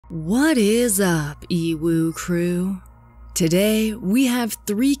What is up, EWOO crew? Today, we have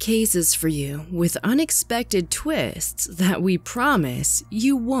 3 cases for you with unexpected twists that we promise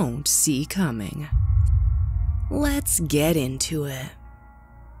you won't see coming. Let's get into it.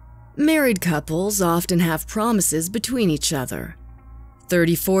 Married couples often have promises between each other.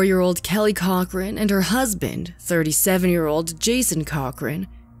 34-year-old Kelly Cochran and her husband, 37-year-old Jason Cochran,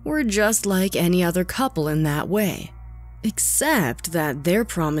 were just like any other couple in that way. Except that their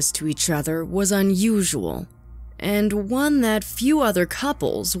promise to each other was unusual, and one that few other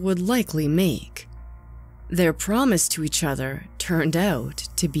couples would likely make. Their promise to each other turned out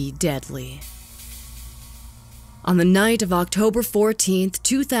to be deadly. On the night of October 14,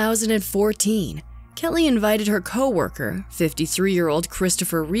 2014, Kelly invited her co-worker, 53-year-old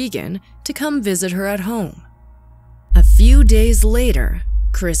Christopher Regan, to come visit her at home. A few days later,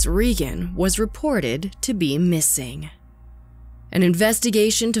 Chris Regan was reported to be missing. An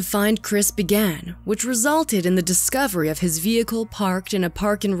investigation to find Chris began, which resulted in the discovery of his vehicle parked in a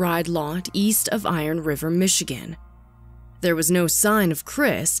park-and-ride lot east of Iron River, Michigan. There was no sign of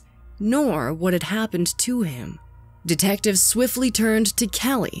Chris, nor what had happened to him. Detectives swiftly turned to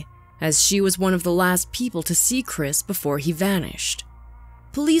Kelly, as she was one of the last people to see Chris before he vanished.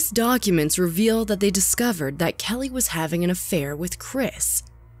 Police documents reveal that they discovered that Kelly was having an affair with Chris,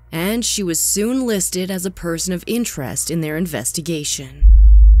 and she was soon listed as a person of interest in their investigation.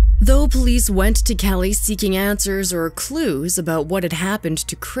 Though police went to Kelly seeking answers or clues about what had happened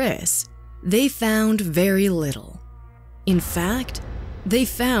to Chris, they found very little. In fact, they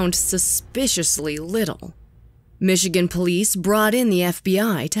found suspiciously little. Michigan police brought in the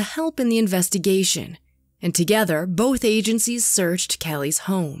FBI to help in the investigation, and together both agencies searched Kelly's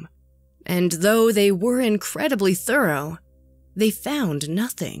home. And though they were incredibly thorough, they found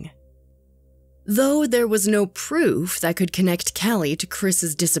nothing. Though there was no proof that could connect Kelly to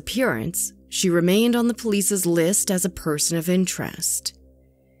Chris's disappearance, she remained on the police's list as a person of interest.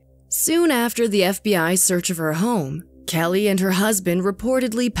 Soon after the FBI search of her home, Kelly and her husband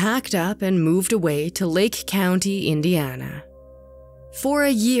reportedly packed up and moved away to Lake County, Indiana. For a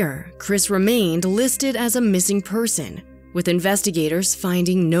year, Chris remained listed as a missing person, with investigators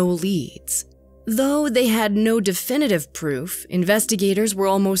finding no leads. Though they had no definitive proof, investigators were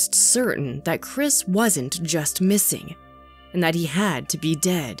almost certain that Chris wasn't just missing, and that he had to be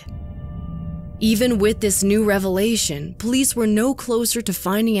dead. Even with this new revelation, police were no closer to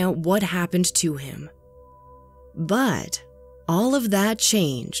finding out what happened to him. But all of that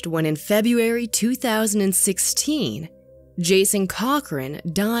changed when in February 2016, Jason Cochran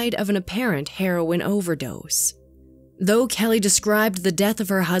died of an apparent heroin overdose. Though Kelly described the death of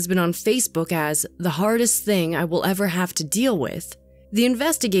her husband on Facebook as the hardest thing I will ever have to deal with, the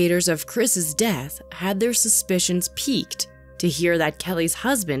investigators of Chris's death had their suspicions piqued to hear that Kelly's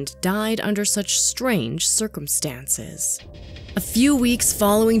husband died under such strange circumstances. A few weeks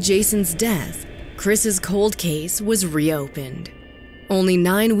following Jason's death, Chris's cold case was reopened. Only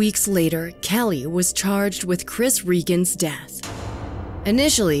 9 weeks later, Kelly was charged with Chris Regan's death.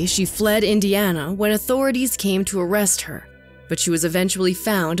 Initially, she fled Indiana when authorities came to arrest her, but she was eventually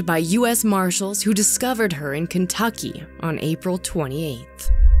found by U.S. Marshals who discovered her in Kentucky on April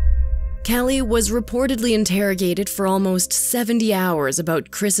 28th. Kelly was reportedly interrogated for almost 70 hours about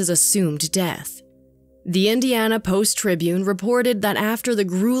Chris's assumed death. The Indiana Post-Tribune reported that after the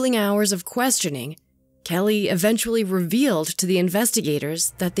grueling hours of questioning, Kelly eventually revealed to the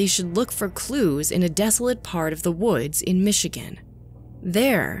investigators that they should look for clues in a desolate part of the woods in Michigan.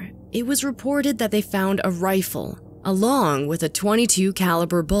 There, it was reported that they found a rifle, along with a .22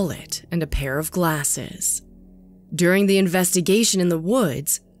 caliber bullet and a pair of glasses. During the investigation in the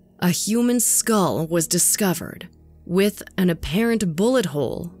woods, a human skull was discovered, with an apparent bullet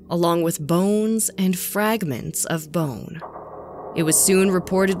hole, along with bones and fragments of bone. It was soon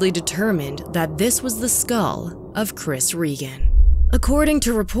reportedly determined that this was the skull of Chris Regan. According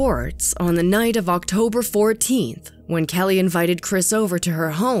to reports, on the night of October 14th, when Kelly invited Chris over to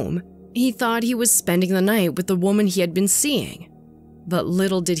her home, he thought he was spending the night with the woman he had been seeing. But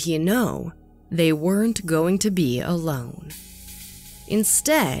little did he know, they weren't going to be alone.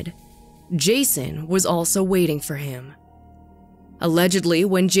 Instead, Jason was also waiting for him. Allegedly,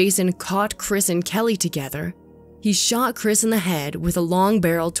 when Jason caught Chris and Kelly together, he shot Chris in the head with a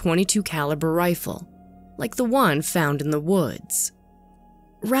long-barrel .22 caliber rifle, like the one found in the woods.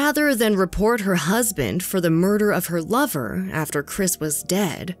 Rather than report her husband for the murder of her lover after Chris was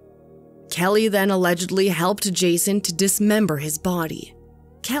dead, Kelly then allegedly helped Jason to dismember his body.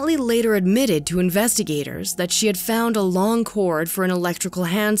 Kelly later admitted to investigators that she had found a long cord for an electrical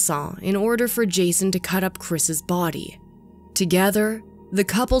handsaw in order for Jason to cut up Chris's body. Together, The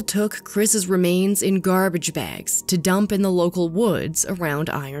couple took Chris's remains in garbage bags to dump in the local woods around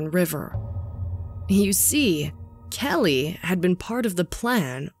Iron River. You see, Kelly had been part of the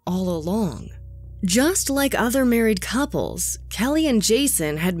plan all along. Just like other married couples, Kelly and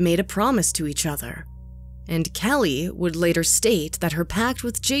Jason had made a promise to each other, and Kelly would later state that her pact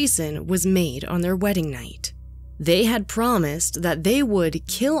with Jason was made on their wedding night. They had promised that they would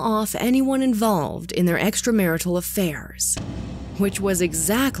kill off anyone involved in their extramarital affairs, which was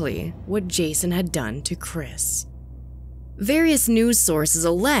exactly what Jason had done to Chris. Various news sources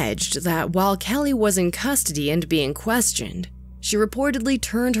alleged that while Kelly was in custody and being questioned, she reportedly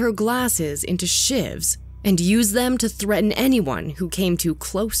turned her glasses into shivs and used them to threaten anyone who came too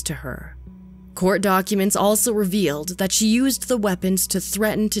close to her. Court documents also revealed that she used the weapons to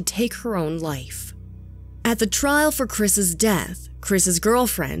threaten to take her own life. At the trial for Chris's death, Chris's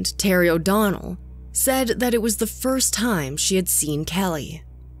girlfriend, Terry O'Donnell, said that it was the first time she had seen Kelly.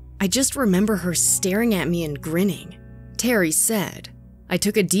 "I just remember her staring at me and grinning," Terry said. "I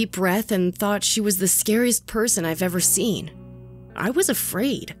took a deep breath and thought she was the scariest person I've ever seen. I was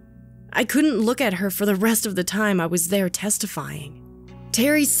afraid. I couldn't look at her for the rest of the time I was there testifying."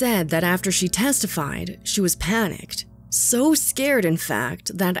 Terry said that after she testified, she was panicked, so scared in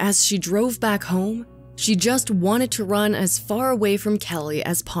fact that as she drove back home, she just wanted to run as far away from Kelly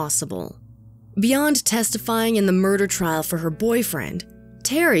as possible. Beyond testifying in the murder trial for her boyfriend,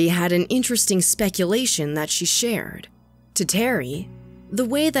 Terry had an interesting speculation that she shared. To Terry, the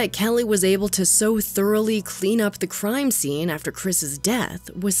way that Kelly was able to so thoroughly clean up the crime scene after Chris's death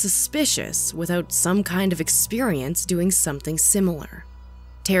was suspicious without some kind of experience doing something similar.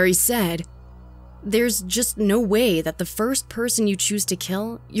 Terry said, "There's just no way that the first person you choose to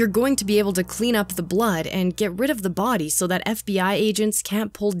kill, you're going to be able to clean up the blood and get rid of the body so that FBI agents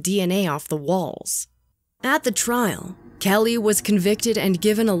can't pull DNA off the walls." At the trial, Kelly was convicted and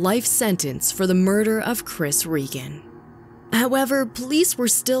given a life sentence for the murder of Chris Regan. However, police were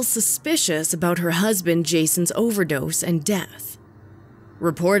still suspicious about her husband Jason's overdose and death.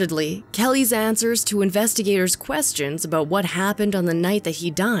 Reportedly, Kelly's answers to investigators' questions about what happened on the night that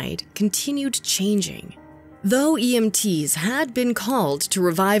he died continued changing. Though EMTs had been called to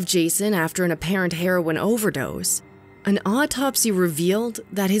revive Jason after an apparent heroin overdose, an autopsy revealed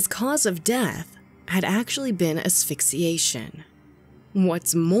that his cause of death had actually been asphyxiation.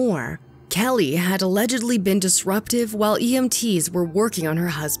 What's more, Kelly had allegedly been disruptive while EMTs were working on her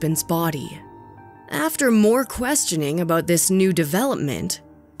husband's body. After more questioning about this new development,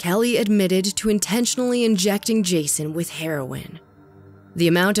 Kelly admitted to intentionally injecting Jason with heroin. The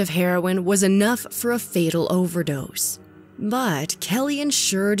amount of heroin was enough for a fatal overdose, but Kelly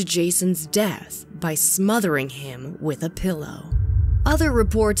ensured Jason's death by smothering him with a pillow. Other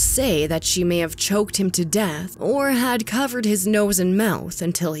reports say that she may have choked him to death or had covered his nose and mouth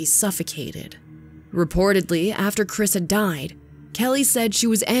until he suffocated. Reportedly, after Chris had died, Kelly said she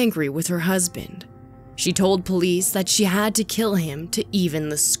was angry with her husband. She told police that she had to kill him to even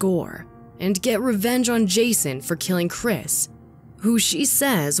the score and get revenge on Jason for killing Chris, who she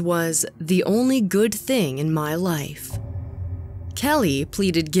says was the only good thing in my life. Kelly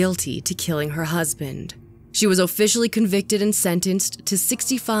pleaded guilty to killing her husband. She was officially convicted and sentenced to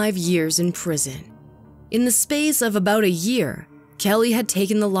 65 years in prison. In the space of about a year, Kelly had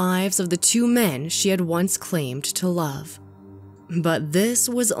taken the lives of the two men she had once claimed to love. But this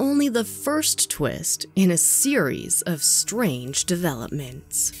was only the first twist in a series of strange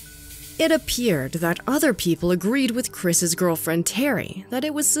developments. It appeared that other people agreed with Chris's girlfriend Terry that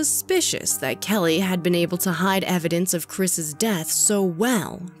it was suspicious that Kelly had been able to hide evidence of Chris's death so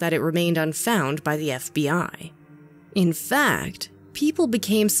well that it remained unfound by the FBI. In fact, people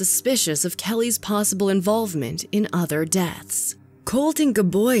became suspicious of Kelly's possible involvement in other deaths. Colton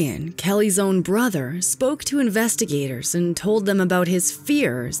Gaboyan, Kelly's own brother, spoke to investigators and told them about his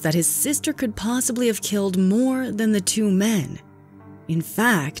fears that his sister could possibly have killed more than the two men. In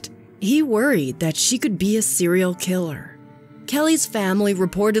fact, he worried that she could be a serial killer. Kelly's family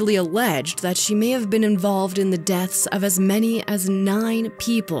reportedly alleged that she may have been involved in the deaths of as many as 9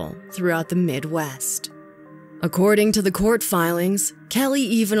 people throughout the Midwest. According to the court filings, Kelly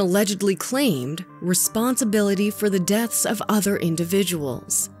even allegedly claimed responsibility for the deaths of other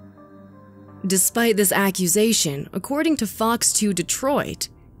individuals. Despite this accusation, according to Fox 2 Detroit,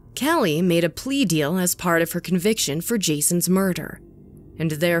 Kelly made a plea deal as part of her conviction for Jason's murder, and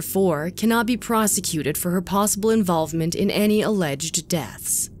therefore cannot be prosecuted for her possible involvement in any alleged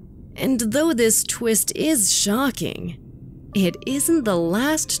deaths. And though this twist is shocking, it isn't the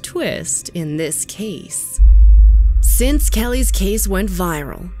last twist in this case. Since Kelly's case went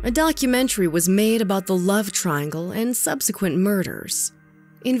viral, a documentary was made about the love triangle and subsequent murders.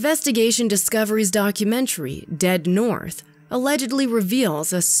 Investigation Discovery's documentary, Dead North, allegedly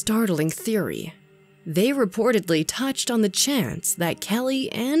reveals a startling theory. They reportedly touched on the chance that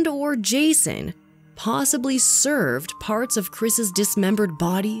Kelly and/or Jason possibly served parts of Chris's dismembered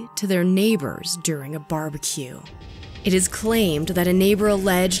body to their neighbors during a barbecue. It is claimed that a neighbor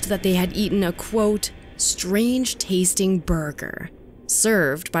alleged that they had eaten a, quote, strange-tasting burger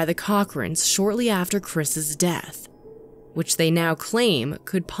served by the Cochrans shortly after Chris's death, which they now claim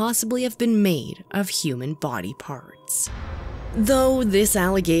could possibly have been made of human body parts. Though this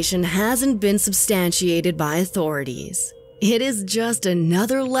allegation hasn't been substantiated by authorities, it is just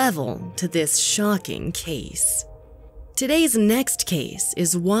another level to this shocking case. Today's next case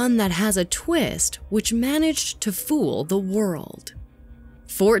is one that has a twist which managed to fool the world.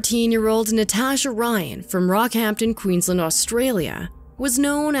 14-year-old Natasha Ryan from Rockhampton, Queensland, Australia, was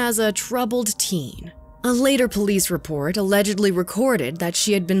known as a troubled teen. A later police report allegedly recorded that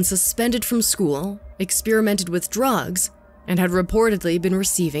she had been suspended from school, experimented with drugs, and had reportedly been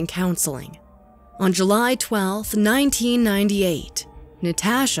receiving counseling. On July 12, 1998,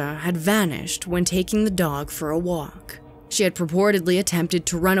 Natasha had vanished when taking the dog for a walk. She had purportedly attempted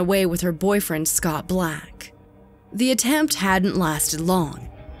to run away with her boyfriend, Scott Black. The attempt hadn't lasted long.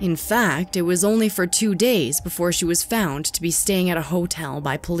 In fact, it was only for 2 days before she was found to be staying at a hotel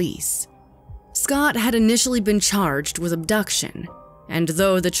by police. Scott had initially been charged with abduction, and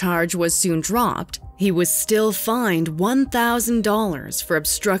though the charge was soon dropped, he was still fined $1,000 for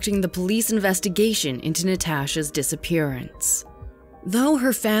obstructing the police investigation into Natasha's disappearance. Though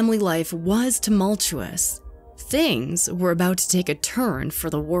her family life was tumultuous, things were about to take a turn for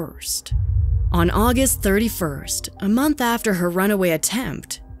the worst. On August 31st, a month after her runaway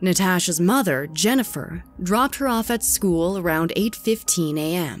attempt, Natasha's mother, Jennifer, dropped her off at school around 8:15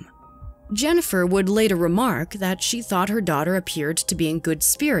 a.m. Jennifer would later remark that she thought her daughter appeared to be in good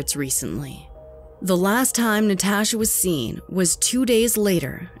spirits recently. The last time Natasha was seen was 2 days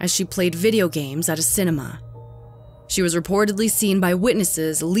later as she played video games at a cinema. She was reportedly seen by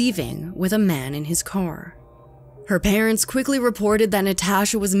witnesses leaving with a man in his car. Her parents quickly reported that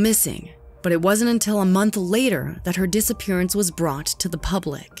Natasha was missing, but it wasn't until a month later that her disappearance was brought to the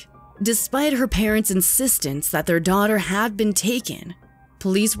public. Despite her parents' insistence that their daughter had been taken,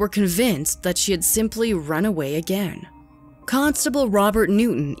 police were convinced that she had simply run away again. Constable Robert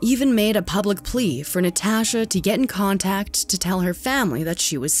Newton even made a public plea for Natasha to get in contact to tell her family that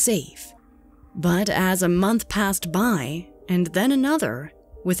she was safe. But as a month passed by, and then another,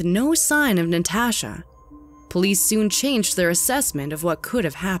 with no sign of Natasha, police soon changed their assessment of what could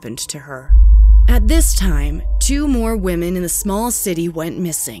have happened to her. At this time, 2 more women in the small city went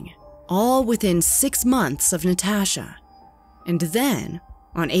missing, all within 6 months of Natasha. And then,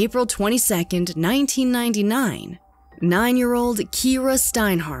 on April 22, 1999, 9-year-old Kira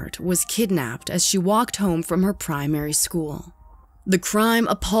Steinhardt was kidnapped as she walked home from her primary school. The crime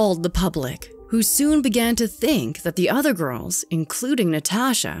appalled the public, who soon began to think that the other girls, including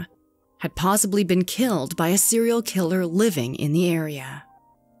Natasha, had possibly been killed by a serial killer living in the area.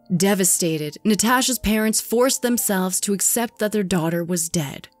 Devastated, Natasha's parents forced themselves to accept that their daughter was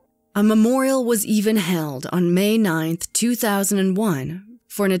dead. A memorial was even held on May 9, 2001,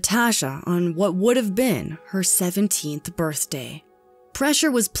 for Natasha on what would have been her 17th birthday.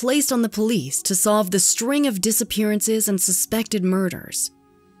 Pressure was placed on the police to solve the string of disappearances and suspected murders.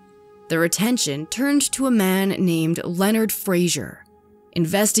 Their attention turned to a man named Leonard Frazier.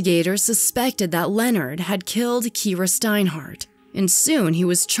 Investigators suspected that Leonard had killed Kira Steinhardt, and soon he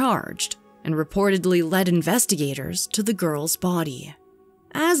was charged and reportedly led investigators to the girl's body.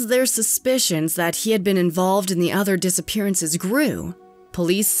 As their suspicions that he had been involved in the other disappearances grew,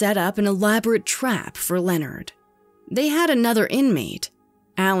 police set up an elaborate trap for Leonard. They had another inmate,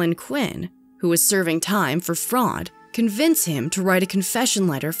 Alan Quinn, who was serving time for fraud, convince him to write a confession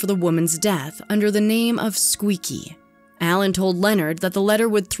letter for the woman's death under the name of Squeaky. Alan told Leonard that the letter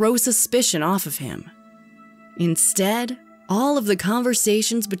would throw suspicion off of him. Instead, all of the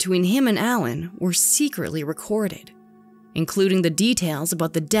conversations between him and Alan were secretly recorded, including the details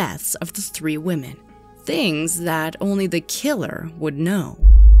about the deaths of the 3 women, things that only the killer would know.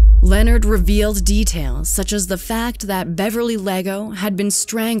 Leonard revealed details such as the fact that Beverly Lego had been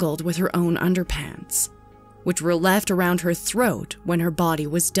strangled with her own underpants, which were left around her throat when her body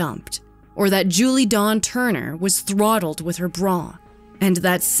was dumped, or that Julie Dawn Turner was throttled with her bra, and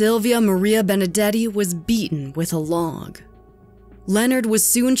that Sylvia Maria Benedetti was beaten with a log. Leonard was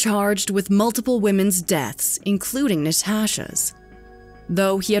soon charged with multiple women's deaths, including Natasha's,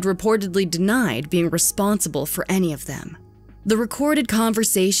 though he had reportedly denied being responsible for any of them. The recorded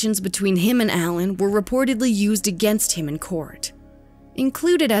conversations between him and Alan were reportedly used against him in court.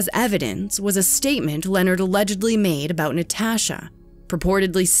 Included as evidence was a statement Leonard allegedly made about Natasha,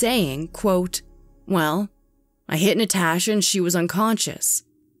 purportedly saying, quote, "Well, I hit Natasha and she was unconscious.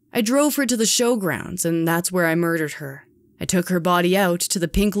 I drove her to the showgrounds and that's where I murdered her. I took her body out to the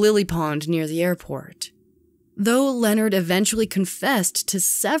pink lily pond near the airport." Though Leonard eventually confessed to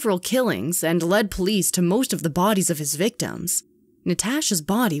several killings and led police to most of the bodies of his victims, Natasha's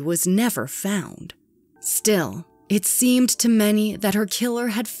body was never found. Still, it seemed to many that her killer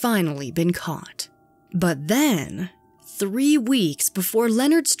had finally been caught. But then, 3 weeks before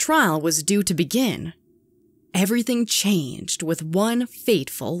Leonard's trial was due to begin, everything changed with one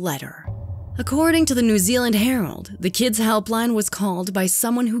fateful letter. According to the New Zealand Herald, the kids' helpline was called by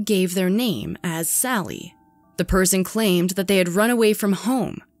someone who gave their name as Sally. The person claimed that they had run away from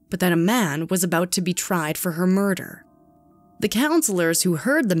home, but that a man was about to be tried for her murder. The counselors who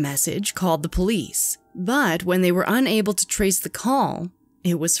heard the message called the police, but when they were unable to trace the call,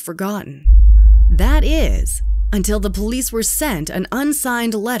 it was forgotten. That is, until the police were sent an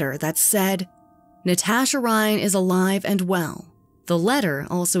unsigned letter that said, "Natasha Ryan is alive and well." The letter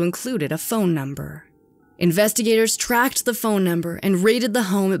also included a phone number. Investigators tracked the phone number and raided the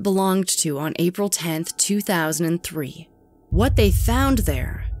home it belonged to on April 10th, 2003. What they found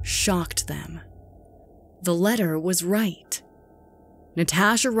there shocked them. The letter was right.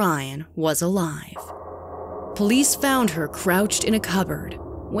 Natasha Ryan was alive. Police found her crouched in a cupboard,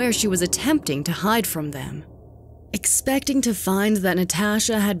 where she was attempting to hide from them. Expecting to find that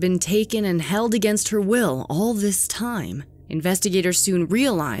Natasha had been taken and held against her will all this time, investigators soon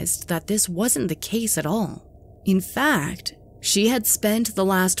realized that this wasn't the case at all. In fact, she had spent the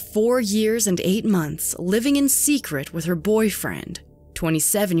last 4 years and 8 months living in secret with her boyfriend,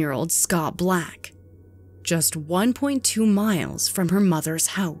 27-year-old Scott Black, just 1.2 miles from her mother's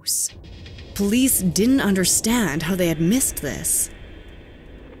house. Police didn't understand how they had missed this.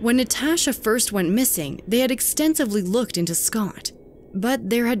 When Natasha first went missing, they had extensively looked into Scott, but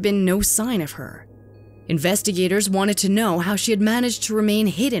there had been no sign of her. Investigators wanted to know how she had managed to remain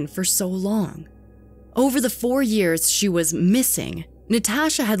hidden for so long. Over the 4 years she was missing,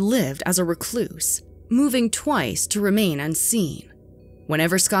 Natasha had lived as a recluse, moving twice to remain unseen.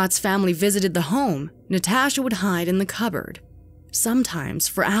 Whenever Scott's family visited the home, Natasha would hide in the cupboard, sometimes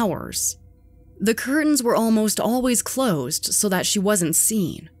for hours. The curtains were almost always closed so that she wasn't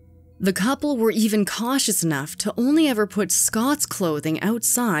seen. The couple were even cautious enough to only ever put Scott's clothing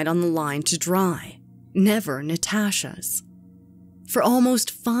outside on the line to dry, never Natasha's. For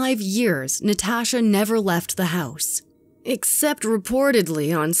almost 5 years, Natasha never left the house, except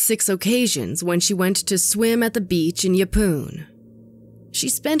reportedly on 6 occasions when she went to swim at the beach in Yeppoon. She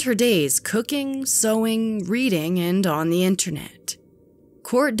spent her days cooking, sewing, reading, and on the internet.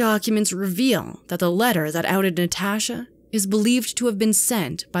 Court documents reveal that the letter that outed Natasha is believed to have been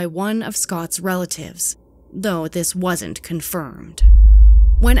sent by one of Scott's relatives, though this wasn't confirmed.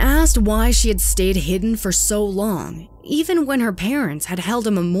 When asked why she had stayed hidden for so long, even when her parents had held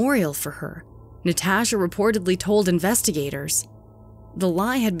a memorial for her, Natasha reportedly told investigators, the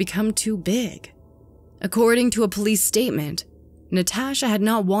lie had become too big. According to a police statement, Natasha had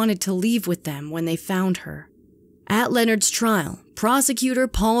not wanted to leave with them when they found her. At Leonard's trial, prosecutor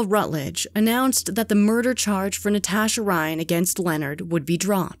Paul Rutledge announced that the murder charge for Natasha Ryan against Leonard would be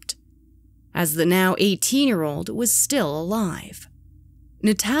dropped, as the now 18-year-old was still alive.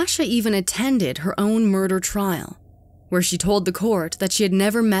 Natasha even attended her own murder trial, where she told the court that she had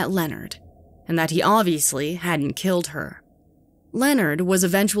never met Leonard, and that he obviously hadn't killed her. Leonard was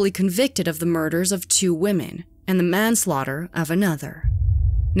eventually convicted of the murders of 2 women and the manslaughter of another.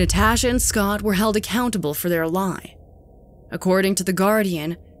 Natasha and Scott were held accountable for their lie. According to The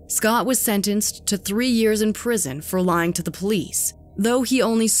Guardian, Scott was sentenced to 3 years in prison for lying to the police, though he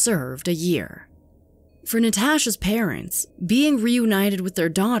only served a year. For Natasha's parents, being reunited with their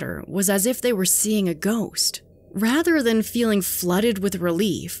daughter was as if they were seeing a ghost. Rather than feeling flooded with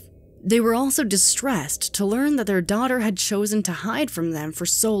relief, they were also distressed to learn that their daughter had chosen to hide from them for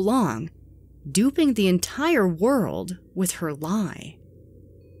so long, duping the entire world with her lie.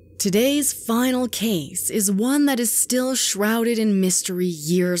 Today's final case is one that is still shrouded in mystery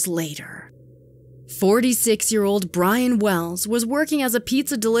years later. 46-year-old Brian Wells was working as a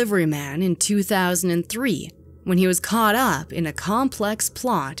pizza delivery man in 2003 when he was caught up in a complex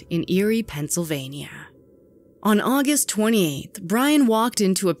plot in Erie, Pennsylvania. On August 28th, Brian walked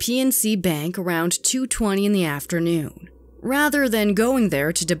into a PNC bank around 2:20 in the afternoon. Rather than going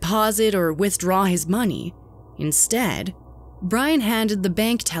there to deposit or withdraw his money, instead, Brian handed the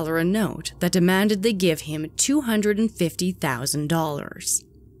bank teller a note that demanded they give him $250,000.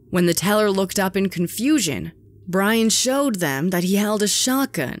 When the teller looked up in confusion, Brian showed them that he held a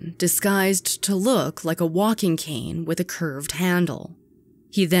shotgun disguised to look like a walking cane with a curved handle.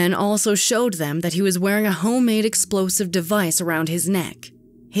 He then also showed them that he was wearing a homemade explosive device around his neck,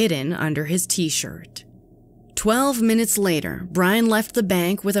 hidden under his t-shirt. 12 minutes later, Brian left the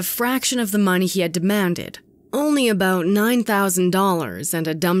bank with a fraction of the money he had demanded, only about $9,000 and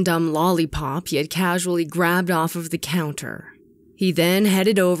a dum-dum lollipop he had casually grabbed off of the counter. He then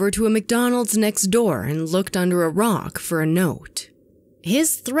headed over to a McDonald's next door and looked under a rock for a note.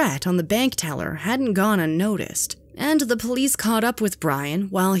 His threat on the bank teller hadn't gone unnoticed, and the police caught up with Brian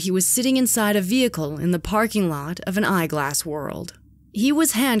while he was sitting inside a vehicle in the parking lot of an Eyeglass World. He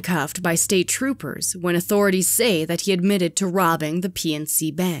was handcuffed by state troopers when authorities say that he admitted to robbing the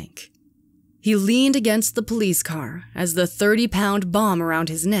PNC Bank. He leaned against the police car as the 30-pound bomb around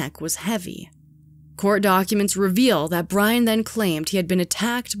his neck was heavy. Court documents reveal that Brian then claimed he had been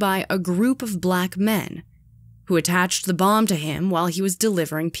attacked by a group of black men who attached the bomb to him while he was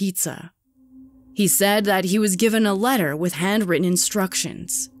delivering pizza. He said that he was given a letter with handwritten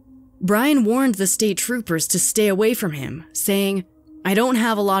instructions. Brian warned the state troopers to stay away from him, saying, "I don't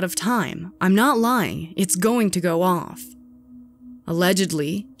have a lot of time. I'm not lying. It's going to go off."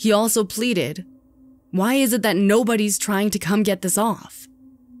 Allegedly, he also pleaded, "Why is it that nobody's trying to come get this off?"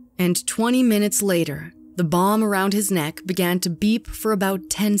 And 20 minutes later, the bomb around his neck began to beep for about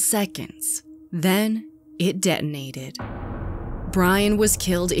 10 seconds. Then, it detonated. Brian was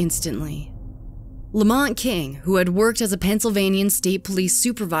killed instantly. Lamont King, who had worked as a Pennsylvania State Police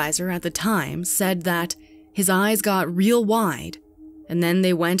supervisor at the time, said that his eyes got real wide, and then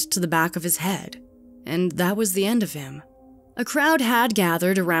they went to the back of his head, and that was the end of him. A crowd had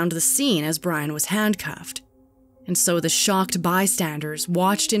gathered around the scene as Brian was handcuffed, and so the shocked bystanders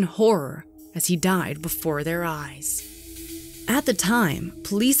watched in horror as he died before their eyes. At the time,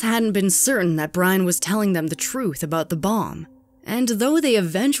 police hadn't been certain that Brian was telling them the truth about the bomb, and though they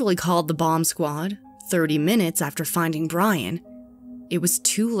eventually called the bomb squad 30 minutes after finding Brian, it was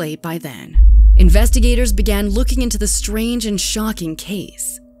too late by then. Investigators began looking into the strange and shocking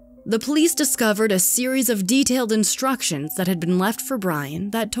case. The police discovered a series of detailed instructions that had been left for Brian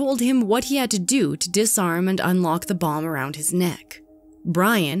that told him what he had to do to disarm and unlock the bomb around his neck.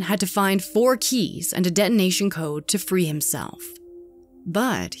 Brian had to find 4 keys and a detonation code to free himself.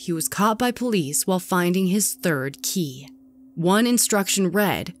 But he was caught by police while finding his 3rd key. One instruction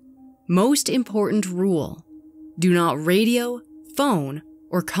read, "Most important rule, do not radio, phone,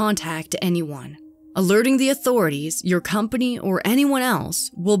 or contact anyone. Alerting the authorities, your company, or anyone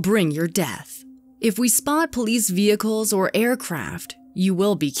else will bring your death. If we spot police vehicles or aircraft, you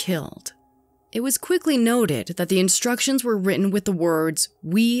will be killed." It was quickly noted that the instructions were written with the words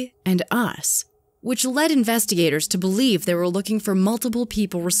 "we" and "us," which led investigators to believe they were looking for multiple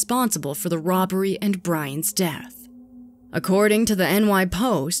people responsible for the robbery and Brian's death. According to the NY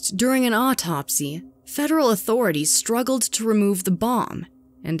Post, during an autopsy, federal authorities struggled to remove the bomb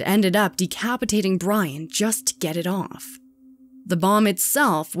and ended up decapitating Brian just to get it off. The bomb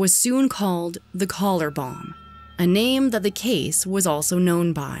itself was soon called the collar bomb, a name that the case was also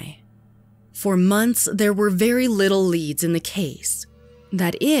known by. For months, there were very little leads in the case.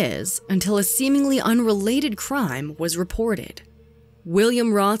 That is, until a seemingly unrelated crime was reported.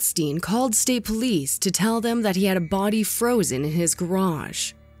 William Rothstein called state police to tell them that he had a body frozen in his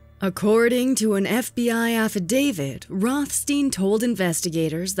garage. According to an FBI affidavit, Rothstein told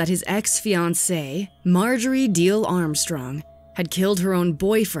investigators that his ex-fiancée, Marjorie Deal Armstrong, had killed her own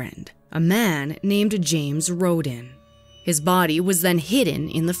boyfriend, a man named James Roden. His body was then hidden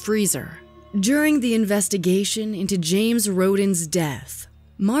in the freezer. During the investigation into James Roden's death,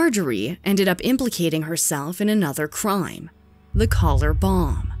 Marjorie ended up implicating herself in another crime, the collar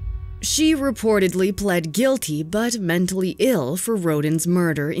bomb. She reportedly pled guilty but mentally ill for Roden's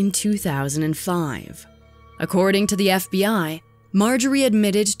murder in 2005. According to the FBI, Marjorie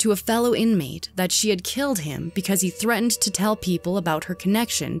admitted to a fellow inmate that she had killed him because he threatened to tell people about her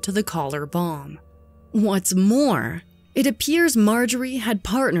connection to the collar bomb. What's more, it appears Marjorie had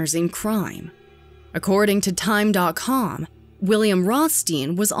partners in crime. According to Time.com, William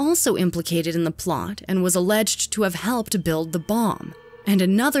Rothstein was also implicated in the plot and was alleged to have helped build the bomb. And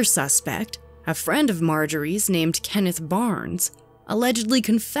another suspect, a friend of Marjorie's named Kenneth Barnes, allegedly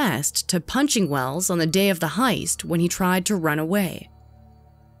confessed to punching Wells on the day of the heist when he tried to run away.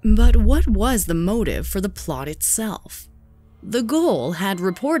 But what was the motive for the plot itself? The goal had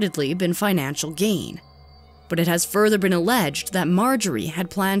reportedly been financial gain, but it has further been alleged that Marjorie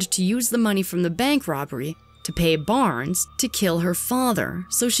had planned to use the money from the bank robbery to pay Barnes to kill her father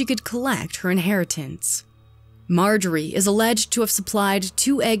so she could collect her inheritance. Marjorie is alleged to have supplied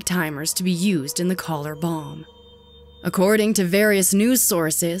 2 egg timers to be used in the collar bomb. According to various news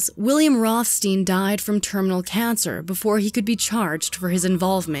sources, William Rothstein died from terminal cancer before he could be charged for his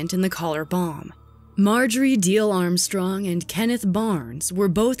involvement in the collar bomb. Marjorie Deal Armstrong and Kenneth Barnes were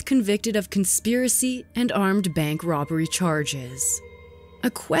both convicted of conspiracy and armed bank robbery charges. A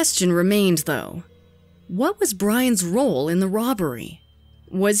question remained, though. What was Brian's role in the robbery?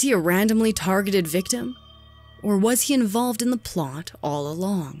 Was he a randomly targeted victim? Or was he involved in the plot all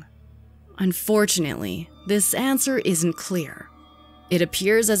along? Unfortunately, this answer isn't clear. It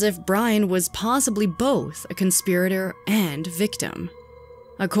appears as if Brian was possibly both a conspirator and victim.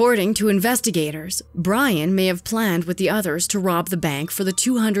 According to investigators, Brian may have planned with the others to rob the bank for the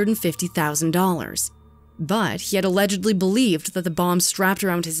 $250,000, but he had allegedly believed that the bomb strapped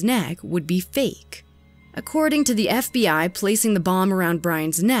around his neck would be fake. According to the FBI, placing the bomb around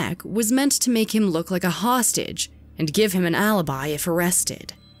Brian's neck was meant to make him look like a hostage and give him an alibi if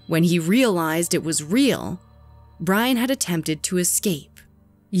arrested. When he realized it was real, Brian had attempted to escape.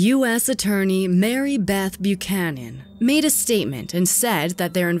 U.S. Attorney Mary Beth Buchanan made a statement and said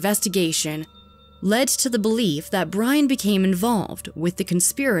that their investigation led to the belief that Brian became involved with the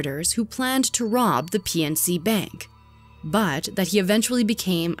conspirators who planned to rob the PNC Bank, but that he eventually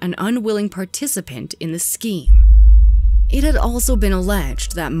became an unwilling participant in the scheme. It had also been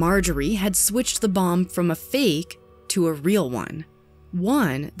alleged that Marjorie had switched the bomb from a fake to a real one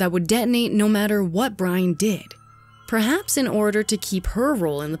that would detonate no matter what Brian did, perhaps in order to keep her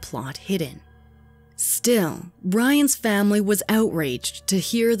role in the plot hidden. Still, Brian's family was outraged to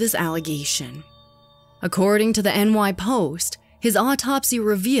hear this allegation. According to the NY Post, his autopsy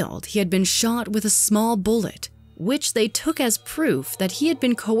revealed he had been shot with a small bullet, which they took as proof that he had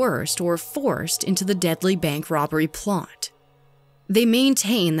been coerced or forced into the deadly bank robbery plot. They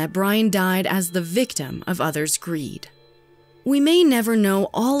maintain that Brian died as the victim of others' greed. We may never know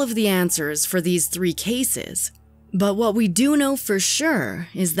all of the answers for these 3 cases, but what we do know for sure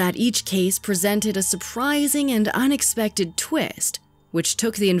is that each case presented a surprising and unexpected twist, which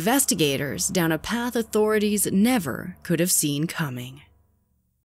took the investigators down a path authorities never could have seen coming.